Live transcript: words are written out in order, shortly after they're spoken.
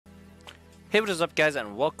Hey, what is up, guys,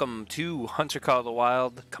 and welcome to Hunter Call of the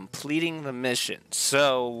Wild, completing the mission.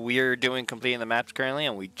 So, we're doing completing the maps currently,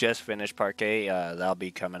 and we just finished Part A. That'll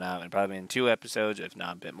be coming out probably in 2 episodes, if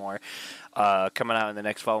not a bit more, coming out in the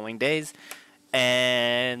next following days.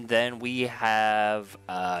 And then we have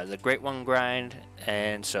the Great One grind,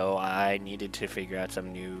 and so I needed to figure out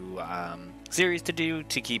some new series to do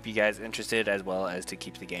to keep you guys interested, as well as to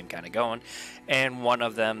keep the game kind of going. And one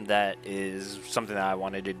of them that is something that I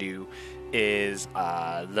wanted to do is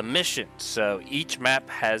the missions. So each map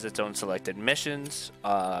has its own selected missions.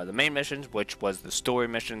 The main missions, which was the story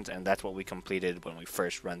missions, and that's what we completed when we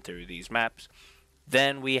first run through these maps.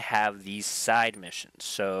 Then we have these side missions.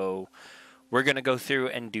 So we're going to go through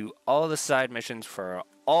and do all the side missions for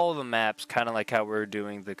all the maps, kind of like how we're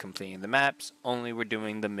doing the completing the maps, only we're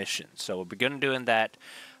doing the missions. So we'll be going to doing that.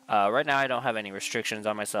 Right now I don't have any restrictions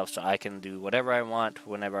on myself, so I can do whatever I want,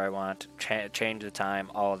 whenever I want, change the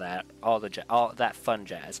time, all that, all that fun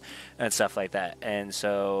jazz and stuff like that. And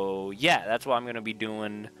so, yeah, that's what I'm going to be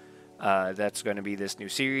doing. That's going to be this new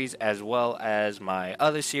series, as well as my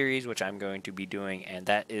other series, which I'm going to be doing, and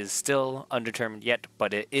that is still undetermined yet,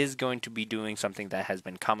 but it is going to be doing something that has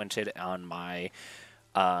been commented on my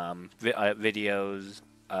videos,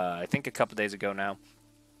 I think a couple days ago now,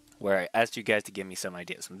 where I asked you guys to give me some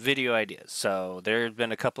ideas, some video ideas. So there's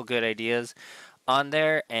been a couple good ideas on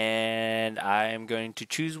there, and I'm going to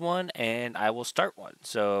choose one, and I will start one.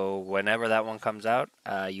 So whenever that one comes out,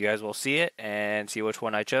 you guys will see it and see which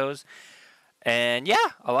one I chose. And yeah,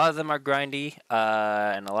 a lot of them are grindy,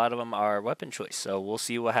 and a lot of them are weapon choice. So we'll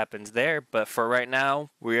see what happens there. But for right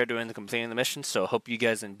now, we are doing the completing the missions. So hope you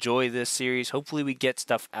guys enjoy this series. Hopefully we get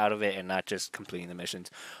stuff out of it and not just completing the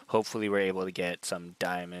missions. Hopefully we're able to get some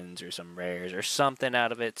diamonds or some rares or something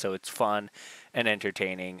out of it, so it's fun and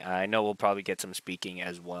entertaining. I know we'll probably get some speaking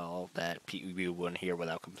as well that we wouldn't hear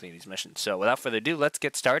without completing these missions. So without further ado, let's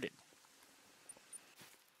get started.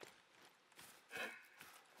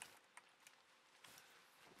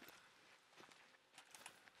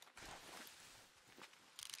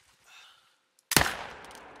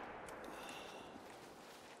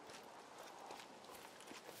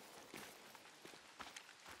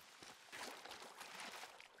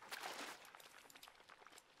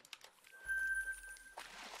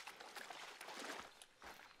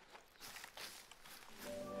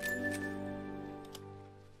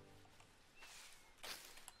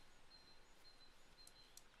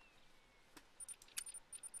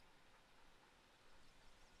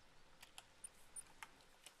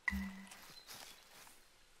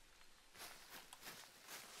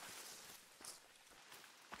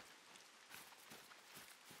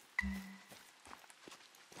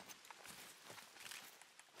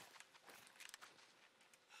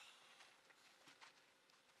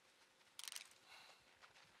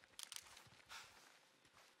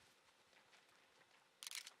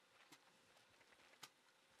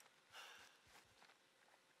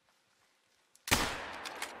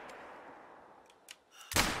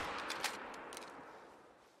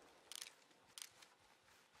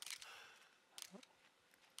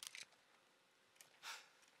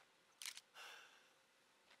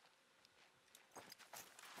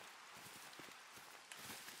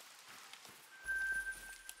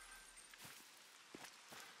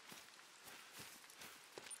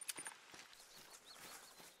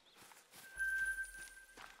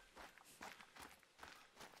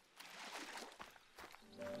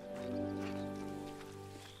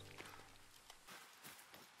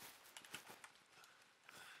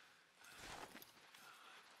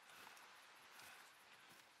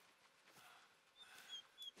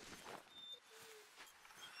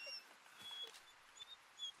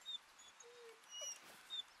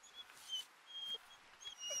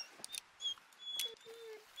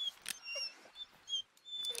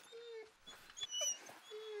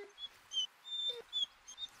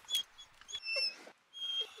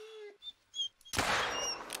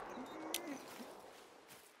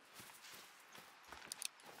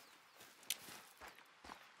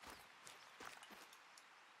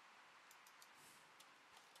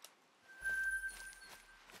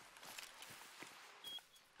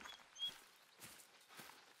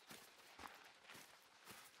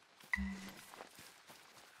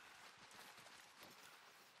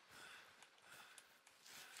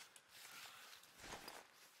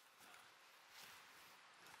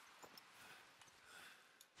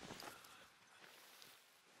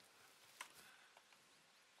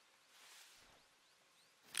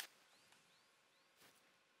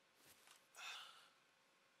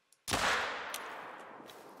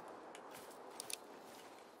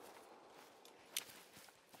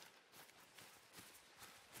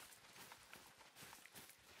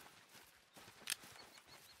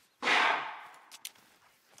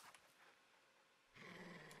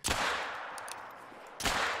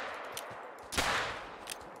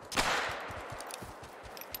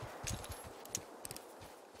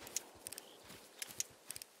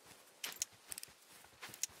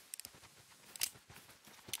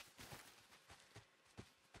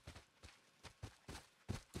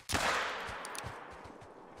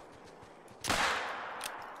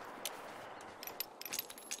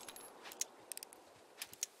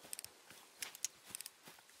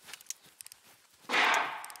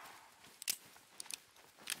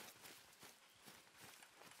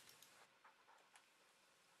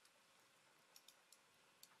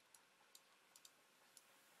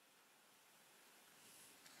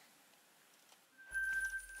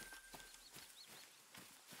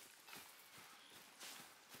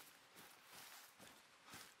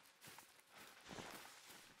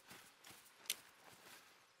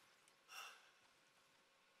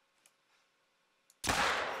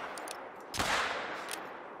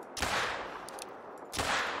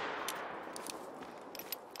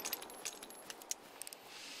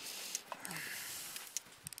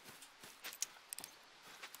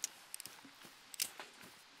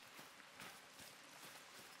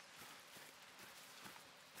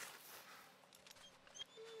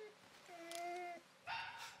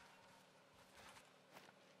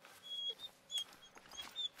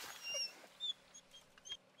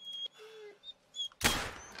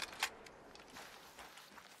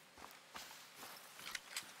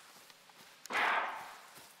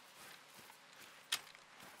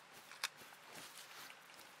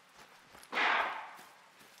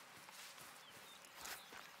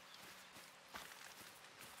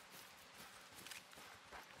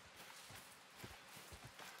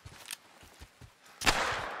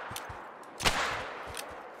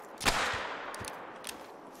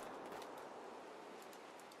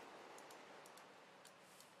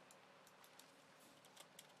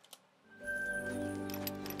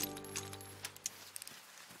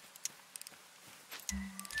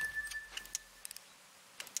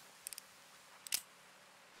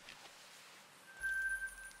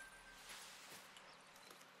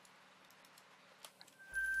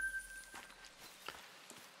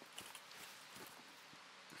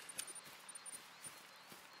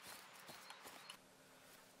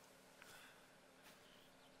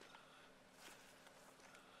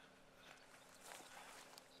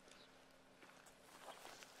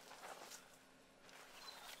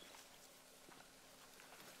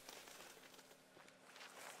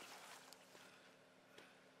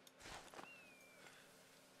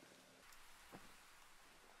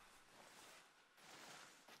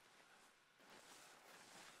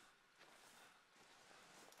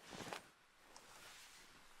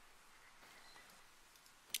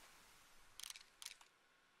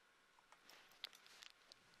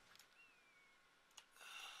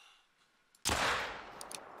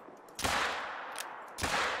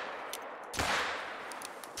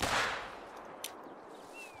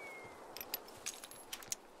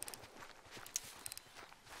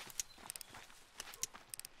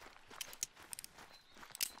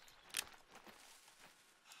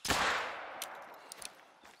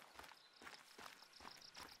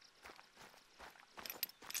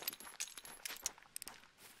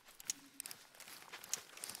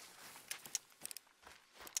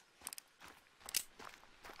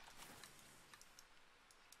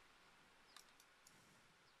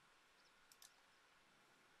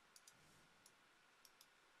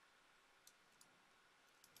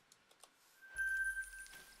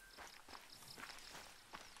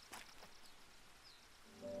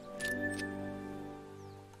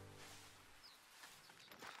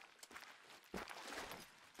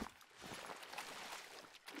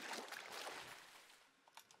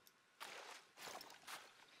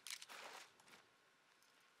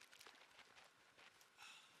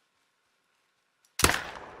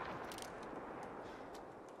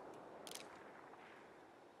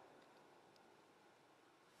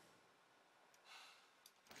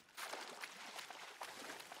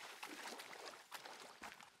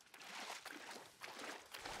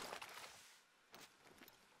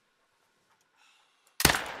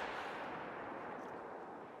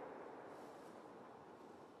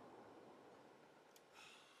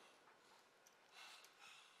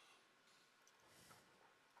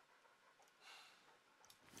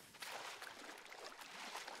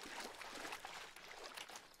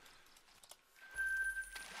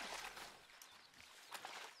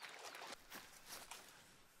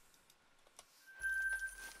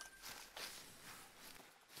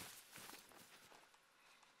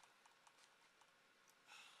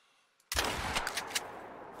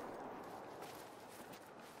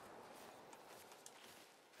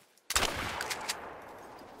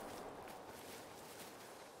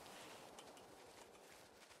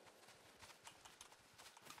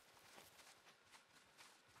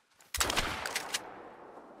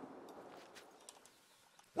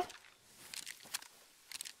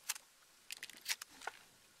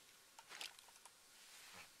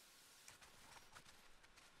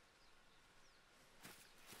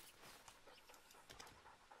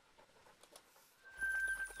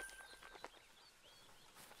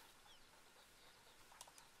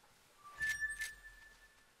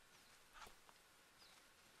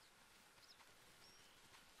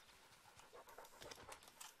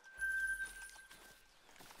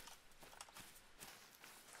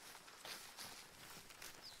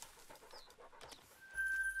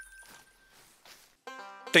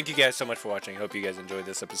 thank you guys so much for watching. Hope you guys enjoyed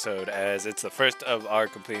this episode, as it's the first of our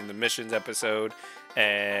completing the missions episode.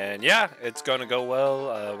 And yeah, it's going to go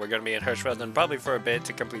well. We're going to be in Hirschfelden probably for a bit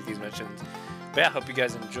to complete these missions. But yeah, hope you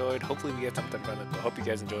guys enjoyed. Hopefully we get something from it. But hope you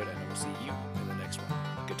guys enjoyed, and we'll see you in the next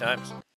one. Good times.